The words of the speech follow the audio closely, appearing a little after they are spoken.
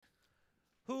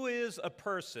Who is a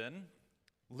person,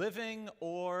 living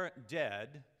or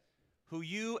dead, who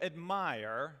you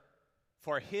admire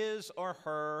for his or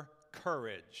her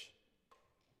courage?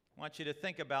 I want you to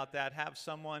think about that. Have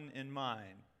someone in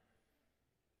mind.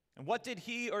 And what did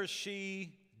he or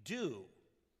she do?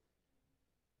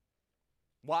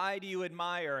 Why do you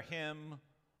admire him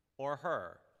or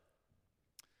her?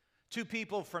 Two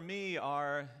people for me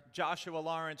are Joshua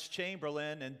Lawrence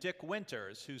Chamberlain and Dick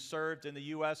Winters, who served in the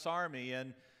U.S. Army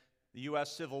in the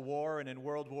U.S. Civil War and in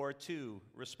World War II,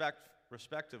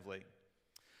 respectively.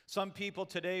 Some people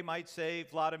today might say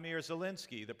Vladimir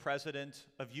Zelensky, the president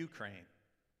of Ukraine.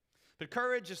 But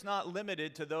courage is not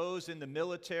limited to those in the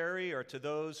military or to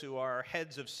those who are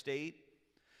heads of state.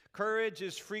 Courage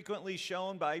is frequently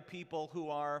shown by people who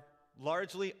are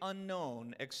largely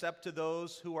unknown except to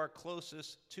those who are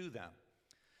closest to them.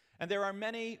 And there are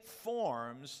many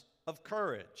forms of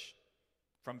courage,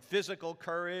 from physical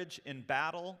courage in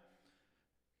battle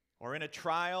or in a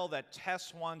trial that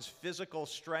tests one's physical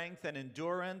strength and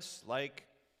endurance, like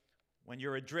when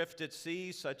you're adrift at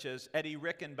sea, such as Eddie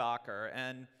Rickenbacker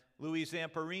and Louis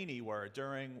Zamperini were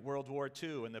during World War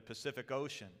II in the Pacific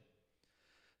Ocean.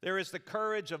 There is the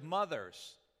courage of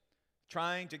mothers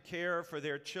trying to care for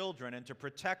their children and to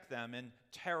protect them in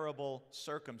terrible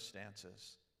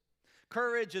circumstances.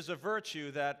 Courage is a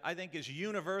virtue that I think is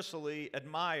universally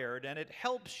admired, and it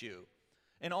helps you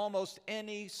in almost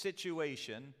any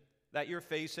situation that you're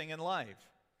facing in life.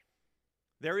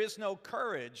 There is no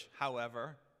courage,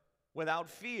 however, without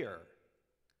fear,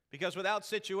 because without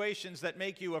situations that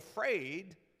make you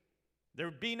afraid, there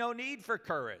would be no need for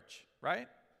courage, right?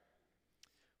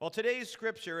 Well, today's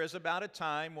scripture is about a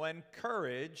time when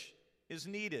courage is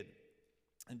needed.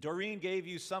 And Doreen gave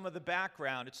you some of the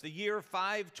background. It's the year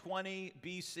 520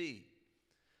 BC.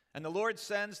 And the Lord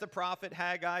sends the prophet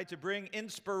Haggai to bring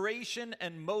inspiration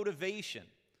and motivation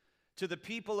to the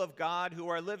people of God who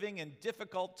are living in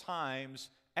difficult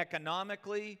times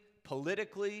economically,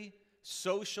 politically,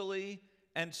 socially,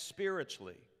 and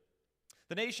spiritually.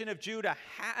 The nation of Judah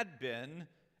had been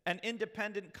an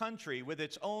independent country with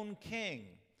its own king,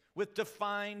 with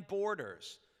defined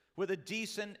borders, with a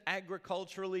decent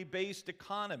agriculturally based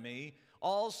economy,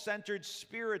 all centered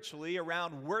spiritually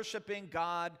around worshiping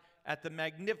God at the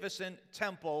magnificent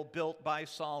temple built by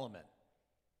Solomon.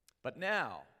 But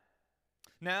now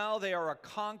they are a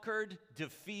conquered,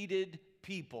 defeated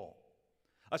people,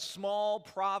 a small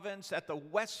province at the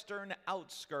western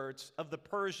outskirts of the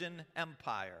Persian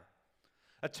Empire.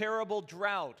 A terrible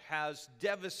drought has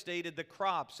devastated the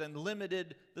crops and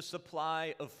limited the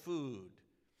supply of food.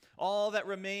 All that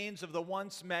remains of the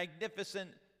once magnificent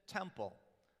temple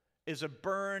is a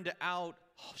burned out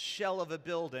shell of a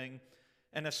building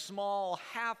and a small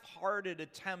half-hearted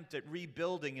attempt at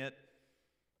rebuilding it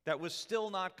that was still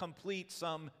not complete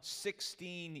some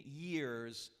 16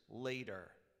 years later.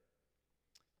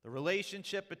 The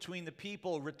relationship between the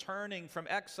people returning from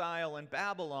exile in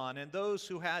Babylon and those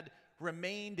who had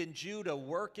remained in Judah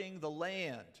working the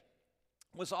land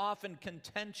was often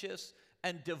contentious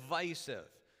and divisive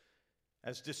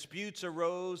as disputes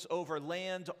arose over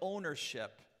land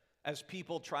ownership as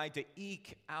people tried to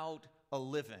eke out a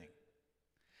living.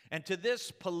 And to this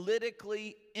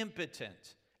politically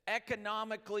impotent,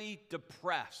 economically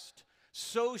depressed,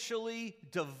 socially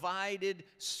divided,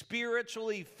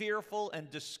 spiritually fearful,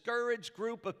 and discouraged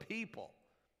group of people,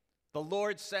 the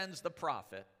Lord sends the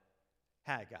prophet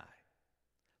Haggai.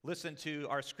 Listen to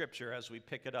our scripture as we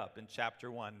pick it up in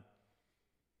chapter 1.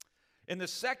 In the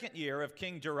second year of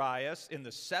King Darius, in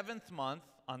the 7th month,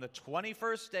 on the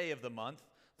 21st day of the month,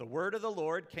 the word of the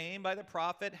Lord came by the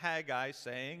prophet Haggai,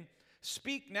 saying,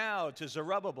 "Speak now to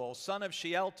Zerubbabel, son of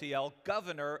Shealtiel,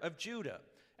 governor of Judah,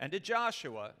 and to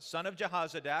Joshua, son of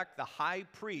Jehozadak, the high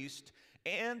priest,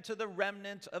 and to the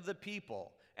remnant of the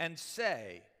people, and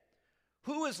say,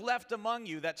 who is left among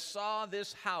you that saw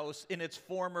this house in its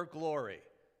former glory?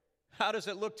 How does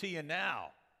it look to you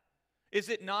now? Is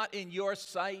it not in your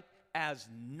sight as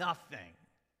nothing?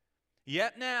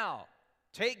 Yet now,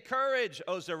 take courage,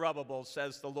 O Zerubbabel,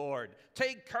 says the Lord.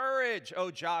 Take courage, O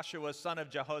Joshua, son of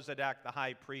Jehozadak, the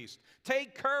high priest.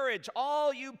 Take courage,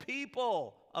 all you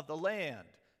people of the land,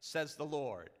 says the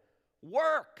Lord.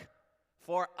 Work,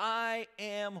 for I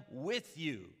am with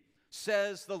you,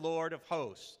 says the Lord of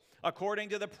hosts, according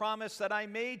to the promise that I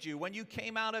made you when you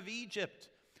came out of Egypt.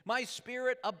 My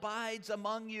spirit abides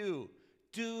among you.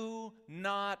 Do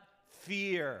not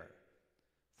fear.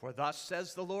 For thus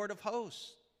says the Lord of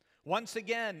hosts, once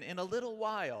again, in a little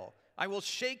while, I will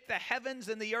shake the heavens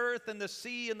and the earth and the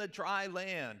sea and the dry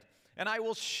land, and I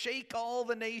will shake all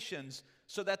the nations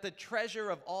so that the treasure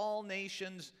of all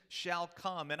nations shall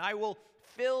come. And I will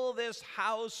fill this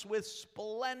house with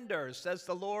splendor, says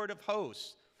the Lord of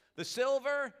hosts. The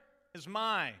silver is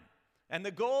mine, and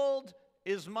the gold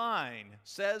is mine,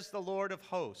 says the Lord of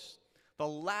hosts. The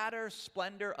latter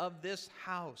splendor of this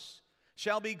house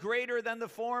shall be greater than the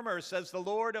former, says the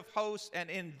Lord of hosts, and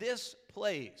in this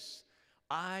place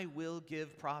I will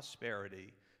give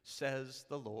prosperity, says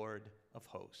the Lord of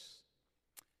hosts.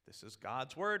 This is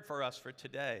God's word for us for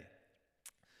today.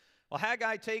 Well,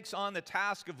 Haggai takes on the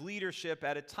task of leadership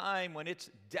at a time when it's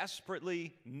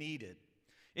desperately needed.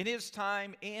 In his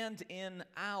time and in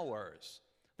ours,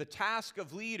 the task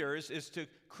of leaders is to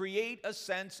create a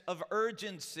sense of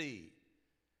urgency,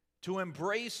 to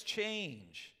embrace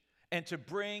change, and to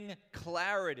bring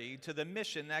clarity to the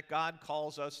mission that God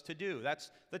calls us to do.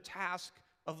 That's the task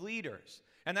of leaders.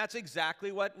 And that's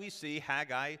exactly what we see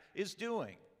Haggai is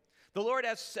doing. The Lord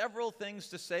has several things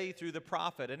to say through the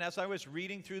prophet. And as I was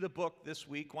reading through the book this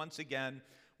week, once again,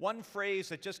 one phrase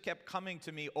that just kept coming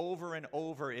to me over and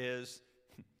over is,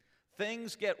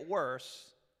 things get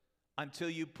worse until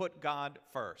you put God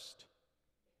first.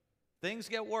 Things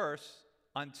get worse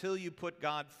until you put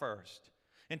God first.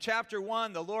 In chapter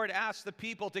 1, the Lord asks the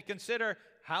people to consider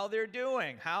how they're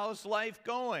doing. How's life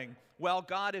going? Well,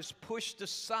 God is pushed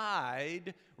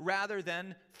aside rather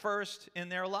than first in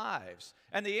their lives.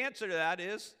 And the answer to that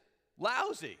is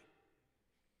lousy.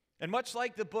 And much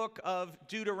like the book of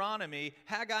Deuteronomy,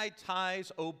 Haggai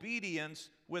ties obedience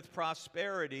with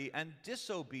prosperity and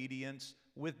disobedience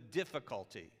with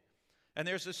difficulty. And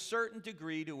there's a certain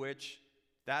degree to which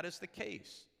that is the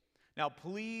case. Now,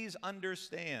 please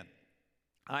understand,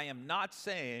 I am not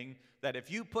saying that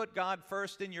if you put God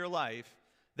first in your life,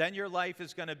 then your life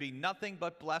is going to be nothing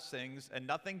but blessings and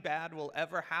nothing bad will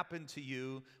ever happen to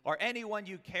you or anyone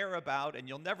you care about, and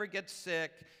you'll never get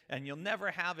sick and you'll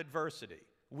never have adversity.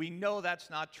 We know that's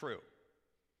not true.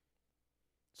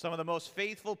 Some of the most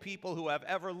faithful people who have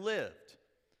ever lived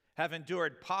have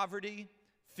endured poverty,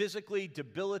 physically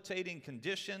debilitating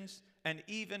conditions, and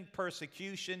even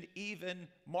persecution, even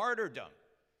martyrdom.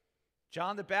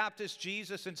 John the Baptist,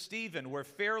 Jesus, and Stephen were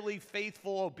fairly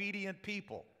faithful, obedient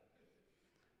people.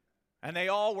 And they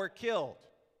all were killed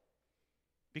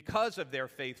because of their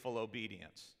faithful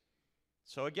obedience.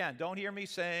 So again, don't hear me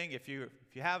saying if you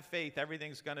have faith,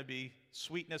 everything's going to be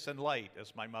sweetness and light,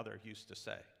 as my mother used to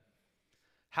say.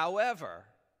 However,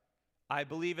 I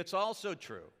believe it's also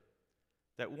true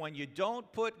that when you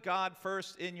don't put God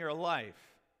first in your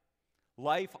life,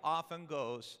 life often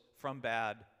goes from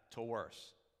bad to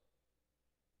worse.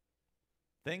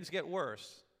 Things get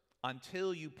worse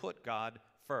until you put God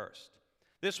first.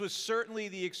 This was certainly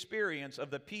the experience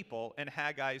of the people in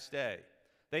Haggai's day.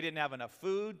 They didn't have enough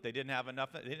food, they didn't have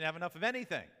enough of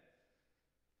anything.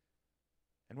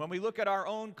 And when we look at our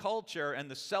own culture and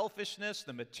the selfishness,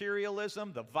 the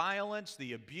materialism, the violence,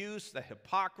 the abuse, the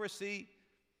hypocrisy,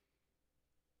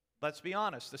 let's be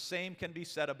honest, the same can be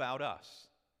said about us.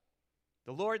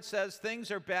 The Lord says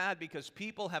things are bad because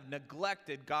people have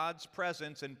neglected God's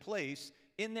presence and place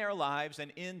in their lives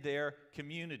and in their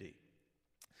community.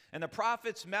 And the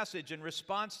prophet's message in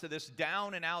response to this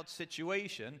down-and-out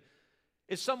situation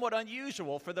is somewhat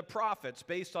unusual for the prophets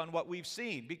based on what we've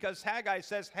seen, because Haggai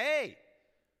says, hey,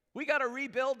 we got to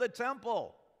rebuild the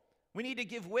temple. We need to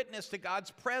give witness to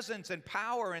God's presence and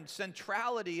power and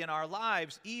centrality in our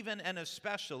lives, even and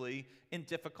especially in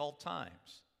difficult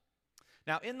times.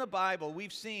 Now, in the Bible,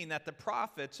 we've seen that the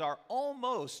prophets are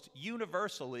almost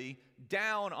universally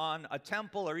down on a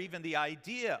temple or even the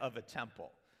idea of a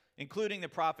temple, including the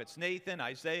prophets Nathan,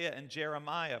 Isaiah, and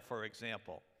Jeremiah, for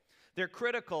example. They're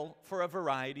critical for a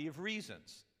variety of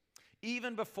reasons.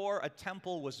 Even before a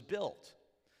temple was built,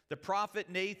 the prophet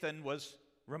Nathan was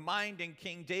reminding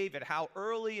King David how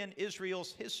early in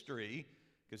Israel's history,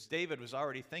 because David was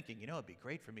already thinking, it'd be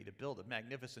great for me to build a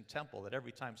magnificent temple that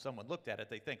every time someone looked at it,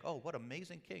 they think, oh, what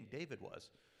amazing king David was.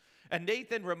 And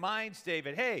Nathan reminds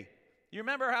David, hey, you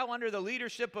remember how under the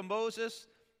leadership of Moses,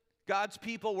 God's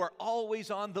people were always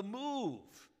on the move,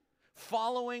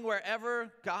 following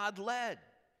wherever God led.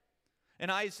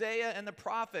 And Isaiah and the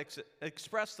prophets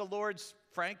expressed the Lord's,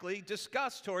 frankly,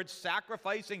 disgust towards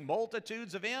sacrificing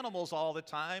multitudes of animals all the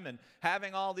time and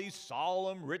having all these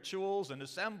solemn rituals and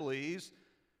assemblies,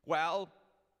 while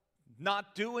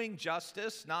not doing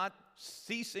justice, not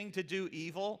ceasing to do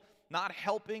evil, not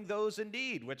helping those in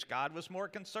need, which God was more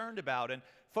concerned about. And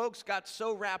folks got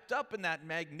so wrapped up in that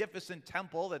magnificent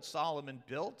temple that Solomon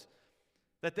built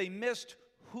that they missed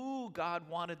who God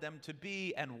wanted them to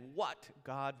be and what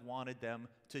God wanted them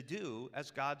to do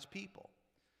as God's people.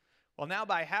 Well, now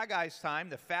by Haggai's time,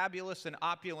 the fabulous and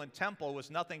opulent temple was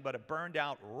nothing but a burned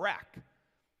out wreck.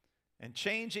 And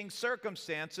changing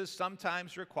circumstances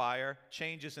sometimes require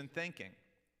changes in thinking.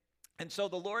 And so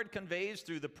the Lord conveys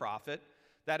through the prophet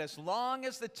that as long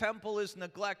as the temple is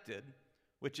neglected,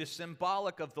 which is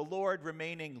symbolic of the Lord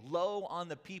remaining low on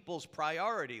the people's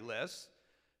priority list,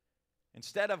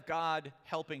 instead of God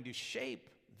helping to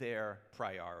shape their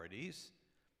priorities,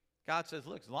 God says,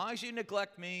 look, as long as you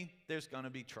neglect me, there's going to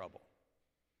be trouble.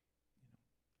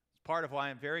 It's part of why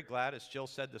I'm very glad, as Jill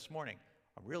said this morning,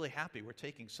 I'm really happy we're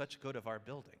taking such good care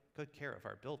of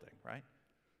our building, right?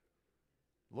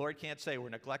 Lord can't say we're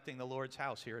neglecting the Lord's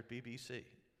house here at BBC.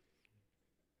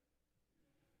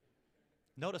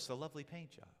 Notice the lovely paint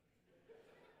job.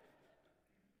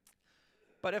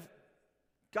 But if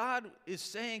God is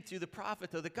saying through the prophet,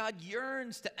 though, that God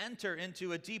yearns to enter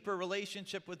into a deeper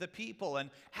relationship with the people, and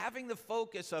having the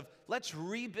focus of let's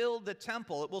rebuild the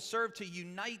temple, it will serve to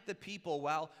unite the people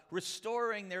while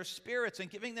restoring their spirits and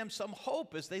giving them some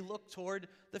hope as they look toward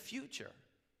the future.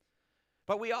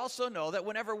 But we also know that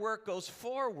whenever work goes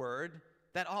forward,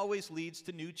 that always leads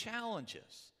to new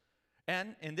challenges.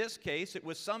 And in this case, it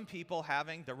was some people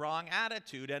having the wrong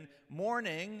attitude and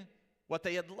mourning what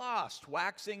they had lost,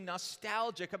 waxing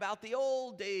nostalgic about the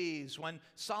old days when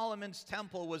Solomon's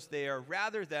temple was there,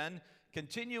 rather than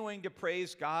continuing to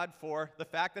praise God for the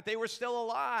fact that they were still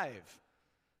alive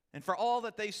and for all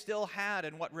that they still had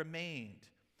and what remained.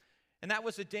 And that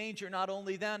was a danger not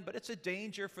only then, but it's a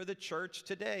danger for the church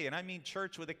today. And I mean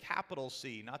church with a capital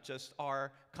C, not just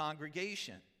our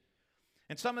congregation.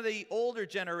 And some of the older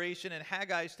generation in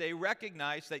Haggai's day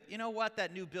recognized that, you know what,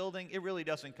 that new building, it really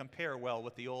doesn't compare well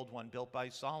with the old one built by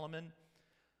Solomon.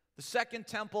 The second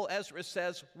temple, Ezra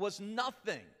says, was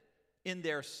nothing in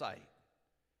their sight.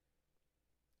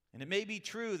 And it may be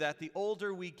true that the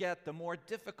older we get, the more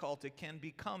difficult it can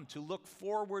become to look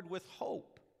forward with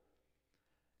hope.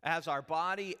 As our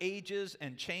body ages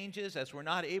and changes, as we're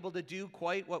not able to do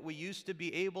quite what we used to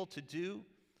be able to do,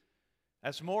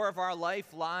 as more of our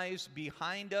life lies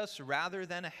behind us rather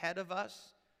than ahead of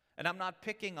us, and I'm not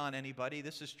picking on anybody,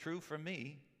 this is true for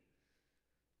me.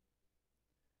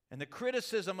 And the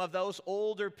criticism of those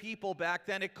older people back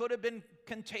then, it could have been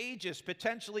contagious,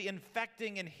 potentially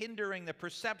infecting and hindering the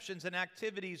perceptions and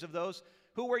activities of those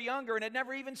who were younger and had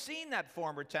never even seen that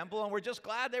former temple and were just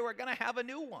glad they were going to have a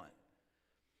new one.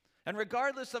 And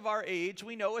regardless of our age,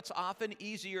 we know it's often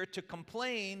easier to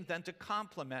complain than to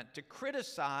compliment, to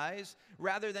criticize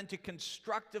rather than to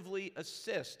constructively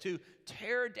assist, to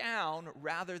tear down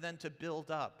rather than to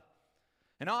build up.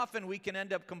 And often we can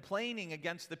end up complaining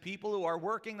against the people who are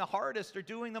working the hardest or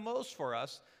doing the most for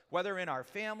us, whether in our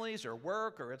families or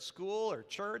work or at school or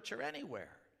church or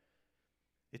anywhere.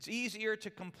 It's easier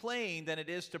to complain than it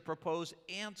is to propose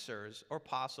answers or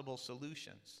possible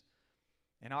solutions.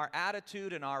 And our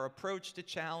attitude and our approach to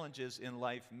challenges in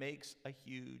life makes a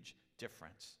huge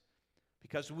difference,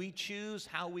 because we choose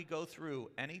how we go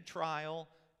through any trial,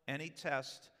 any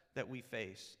test that we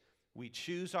face. We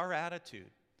choose our attitude.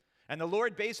 And the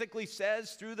Lord basically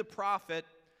says through the prophet,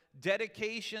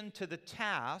 dedication to the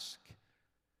task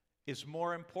is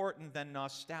more important than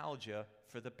nostalgia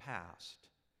for the past.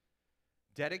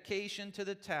 Dedication to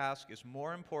the task is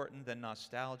more important than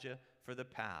nostalgia for the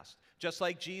past. Just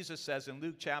like Jesus says in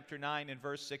Luke chapter 9 and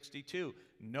verse 62,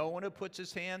 no one who puts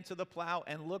his hand to the plow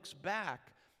and looks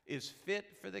back is fit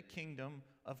for the kingdom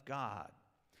of God.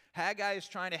 Haggai is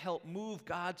trying to help move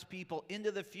God's people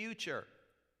into the future.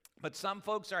 But some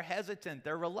folks are hesitant,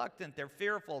 they're reluctant, they're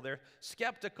fearful, they're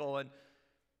skeptical, and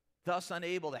thus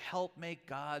unable to help make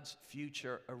God's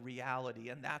future a reality.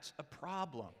 And that's a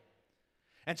problem.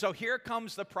 And so here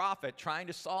comes the prophet trying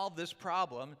to solve this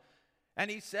problem. And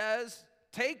he says,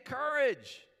 take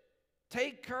courage.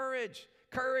 Take courage.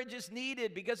 Courage is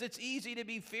needed because it's easy to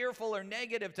be fearful or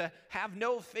negative, to have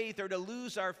no faith or to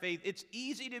lose our faith. It's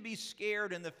easy to be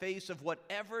scared in the face of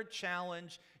whatever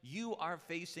challenge you are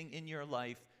facing in your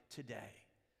life today.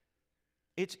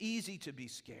 It's easy to be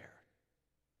scared.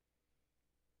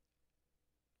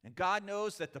 And God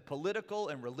knows that the political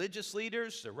and religious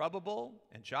leaders, Zerubbabel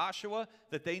and Joshua,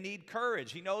 that they need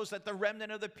courage. He knows that the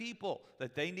remnant of the people,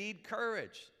 that they need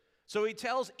courage. So he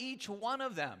tells each one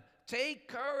of them, take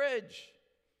courage.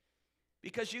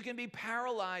 Because you can be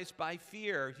paralyzed by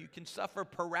fear. You can suffer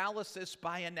paralysis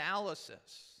by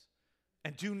analysis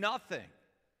and do nothing.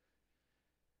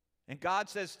 And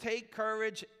God says, take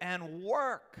courage and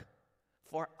work,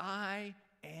 for I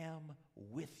am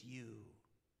with you.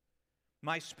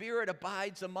 My spirit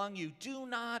abides among you. Do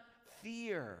not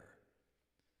fear.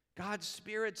 God's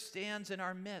Spirit stands in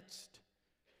our midst.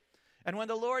 And when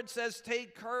the Lord says,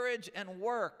 take courage and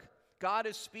work, God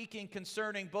is speaking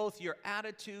concerning both your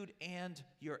attitude and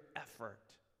your effort.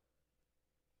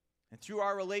 And through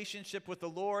our relationship with the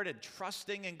Lord and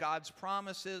trusting in God's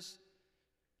promises,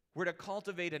 we're to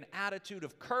cultivate an attitude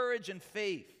of courage and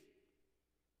faith,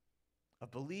 of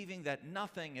believing that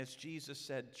nothing, as Jesus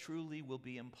said, truly will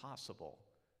be impossible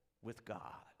with God.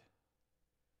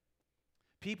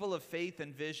 People of faith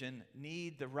and vision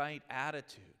need the right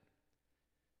attitude.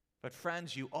 But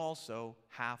friends, you also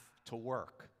have to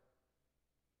work.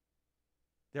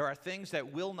 There are things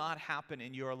that will not happen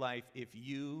in your life if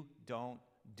you don't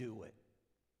do it.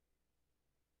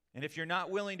 And if you're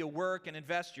not willing to work and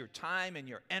invest your time and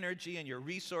your energy and your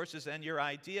resources and your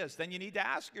ideas, then you need to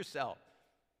ask yourself,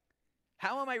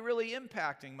 how am I really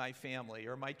impacting my family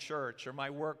or my church or my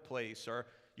workplace or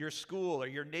your school or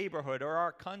your neighborhood or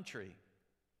our country?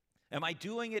 Am I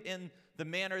doing it in the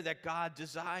manner that God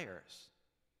desires?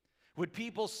 Would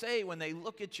people say when they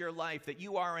look at your life that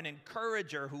you are an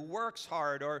encourager who works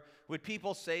hard, or would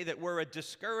people say that we're a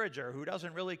discourager who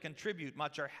doesn't really contribute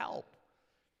much or help?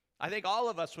 I think all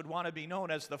of us would want to be known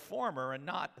as the former and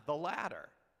not the latter.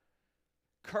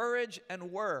 Courage and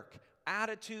work,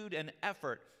 attitude and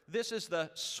effort. This is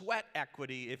the sweat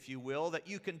equity, if you will, that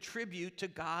you contribute to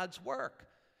God's work.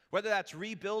 Whether that's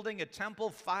rebuilding a temple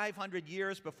 500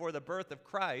 years before the birth of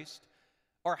Christ,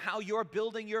 or how you're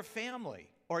building your family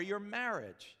or your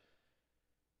marriage,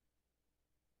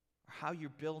 or how you're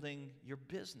building your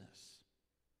business.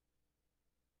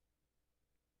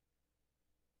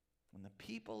 When the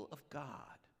people of God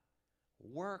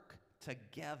work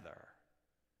together,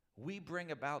 we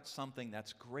bring about something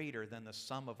that's greater than the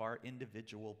sum of our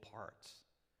individual parts.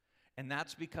 And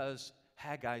that's because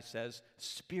Haggai says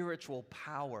spiritual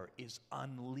power is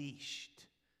unleashed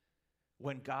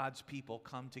when God's people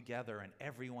come together and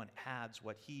everyone adds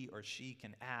what he or she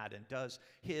can add and does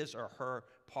his or her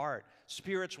part.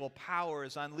 Spiritual power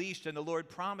is unleashed, and the Lord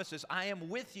promises, I am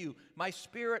with you. My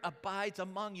spirit abides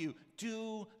among you.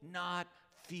 Do not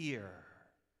fear.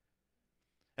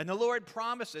 And the Lord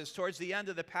promises towards the end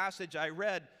of the passage I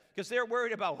read, because they're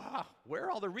worried about, where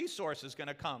are all the resources going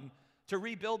to come to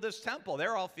rebuild this temple?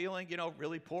 They're all feeling,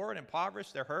 really poor and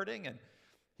impoverished. They're hurting. And,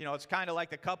 it's kind of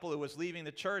like the couple who was leaving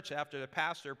the church after the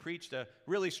pastor preached a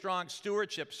really strong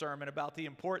stewardship sermon about the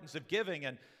importance of giving.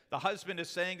 And the husband is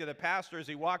saying to the pastor as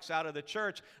he walks out of the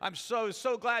church, I'm so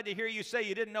glad to hear you say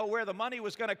you didn't know where the money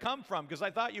was going to come from, because I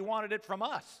thought you wanted it from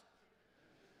us.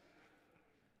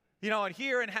 And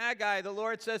here in Haggai, the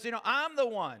Lord says, I'm the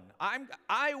one.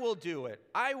 I will do it.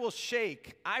 I will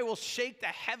shake the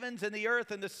heavens and the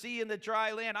earth and the sea and the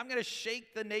dry land. I'm going to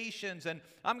shake the nations, and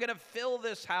I'm going to fill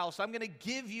this house. I'm going to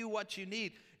give you what you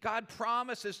need. God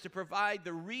promises to provide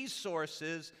the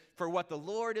resources for what the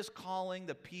Lord is calling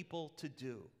the people to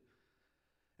do.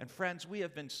 And friends, we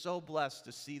have been so blessed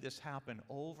to see this happen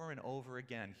over and over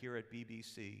again here at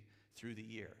BBC through the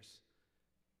years.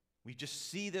 We just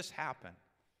see this happen.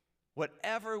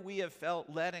 Whatever we have felt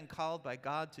led and called by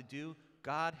God to do,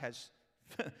 God has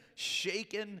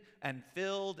shaken and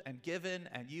filled and given,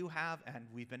 and you have, and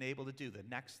we've been able to do the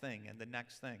next thing and the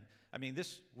next thing. I mean,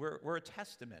 we're a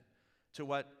testament to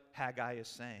what Haggai is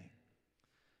saying.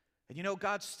 And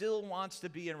God still wants to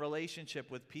be in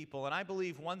relationship with people, and I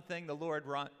believe one thing the Lord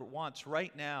wants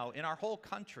right now in our whole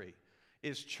country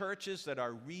is churches that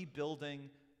are rebuilding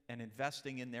and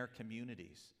investing in their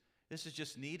communities. This is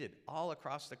just needed all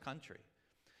across the country.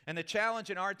 And the challenge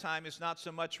in our time is not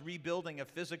so much rebuilding a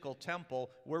physical temple.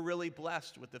 We're really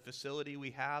blessed with the facility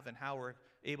we have and how we're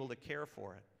able to care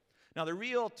for it. Now, the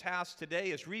real task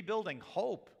today is rebuilding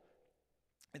hope.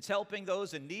 It's helping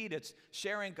those in need. It's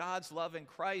sharing God's love in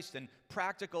Christ in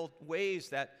practical ways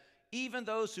that even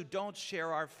those who don't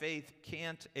share our faith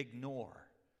can't ignore.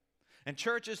 And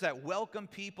churches that welcome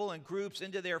people and groups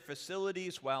into their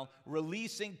facilities while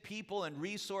releasing people and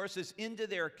resources into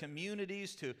their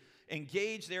communities to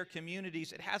engage their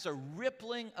communities, it has a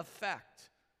rippling effect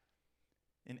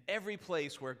in every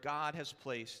place where God has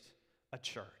placed a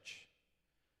church.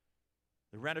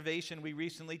 The renovation we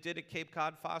recently did at Cape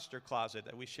Cod Foster Closet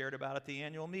that we shared about at the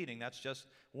annual meeting, that's just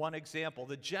one example.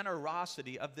 The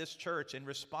generosity of this church in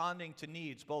responding to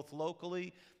needs, both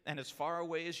locally and as far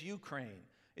away as Ukraine,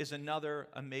 is another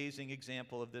amazing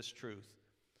example of this truth.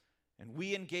 And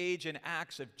we engage in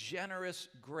acts of generous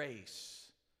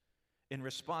grace in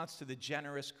response to the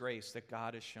generous grace that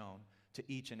God has shown to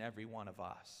each and every one of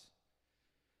us.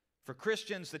 For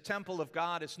Christians, the temple of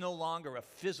God is no longer a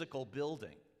physical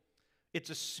building. It's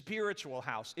a spiritual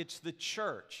house. It's the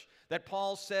church that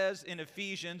Paul says in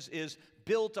Ephesians is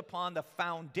built upon the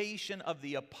foundation of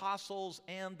the apostles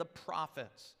and the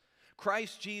prophets.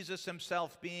 Christ Jesus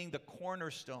himself being the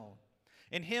cornerstone.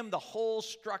 In him, the whole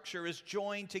structure is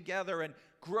joined together and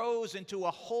grows into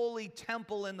a holy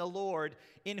temple in the Lord,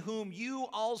 in whom you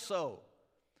also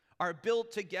are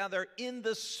built together in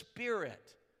the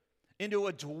Spirit into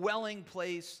a dwelling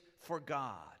place for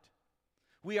God.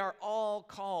 We are all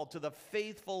called to the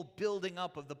faithful building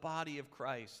up of the body of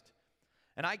Christ.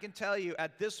 And I can tell you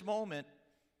at this moment,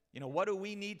 what do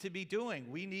we need to be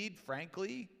doing? We need,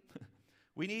 frankly,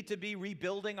 we need to be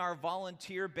rebuilding our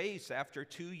volunteer base after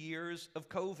 2 years of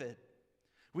COVID.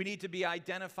 We need to be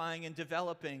identifying and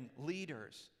developing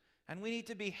leaders. And we need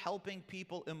to be helping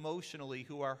people emotionally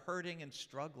who are hurting and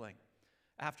struggling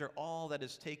after all that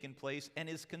has taken place and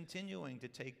is continuing to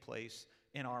take place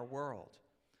in our world.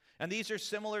 And these are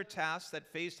similar tasks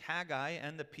that faced Haggai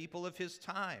and the people of his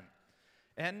time.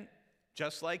 And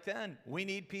just like then, we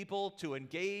need people to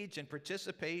engage and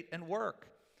participate and work.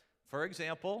 For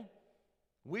example,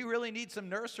 we really need some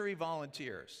nursery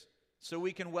volunteers so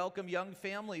we can welcome young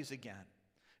families again.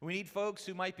 We need folks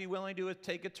who might be willing to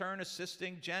take a turn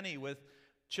assisting Jenny with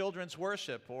children's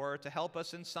worship or to help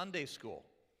us in Sunday school.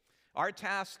 Our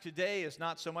task today is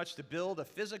not so much to build a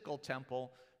physical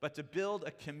temple, but to build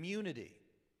a community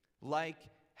like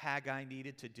Haggai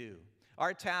needed to do.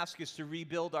 Our task is to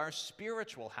rebuild our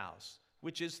spiritual house,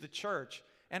 which is the church,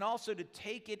 and also to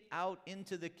take it out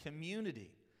into the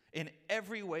community in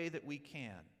every way that we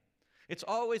can. It's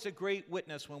always a great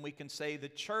witness when we can say the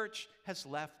church has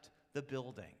left the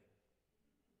building.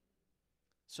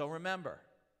 So remember,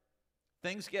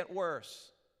 things get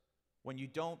worse when you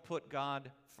don't put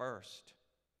God first.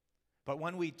 But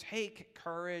when we take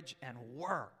courage and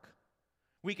work,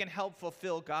 we can help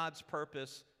fulfill God's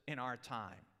purpose in our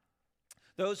time.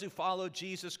 Those who follow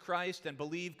Jesus Christ and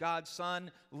believe God's Son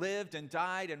lived and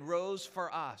died and rose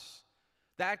for us,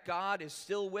 that God is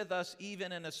still with us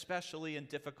even and especially in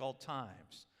difficult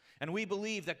times. And we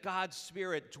believe that God's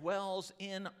Spirit dwells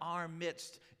in our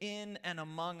midst, in and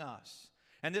among us.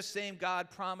 And this same God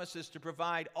promises to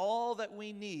provide all that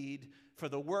we need for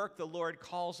the work the Lord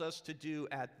calls us to do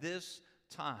at this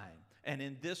time and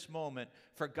in this moment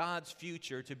for God's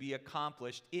future to be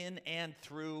accomplished in and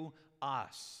through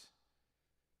us,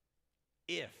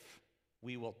 if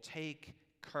we will take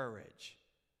courage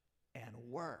and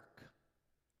work.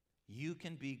 You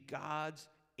can be God's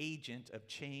agent of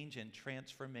change and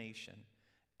transformation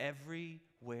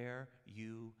everywhere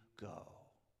you go.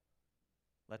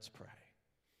 Let's pray.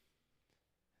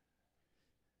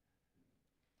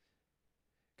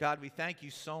 God, we thank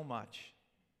you so much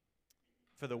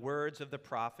for the words of the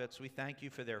prophets. We thank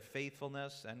you for their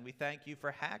faithfulness, and we thank you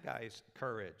for Haggai's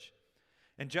courage.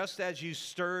 And just as you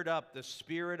stirred up the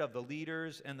spirit of the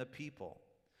leaders and the people,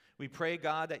 we pray,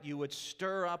 God, that you would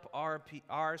stir up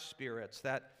our spirits,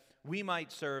 that we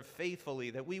might serve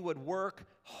faithfully, that we would work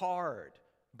hard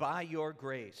by your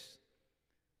grace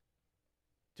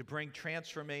to bring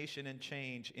transformation and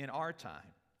change in our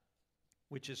time,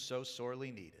 which is so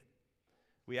sorely needed.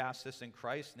 We ask this in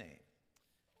Christ's name.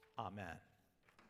 Amen.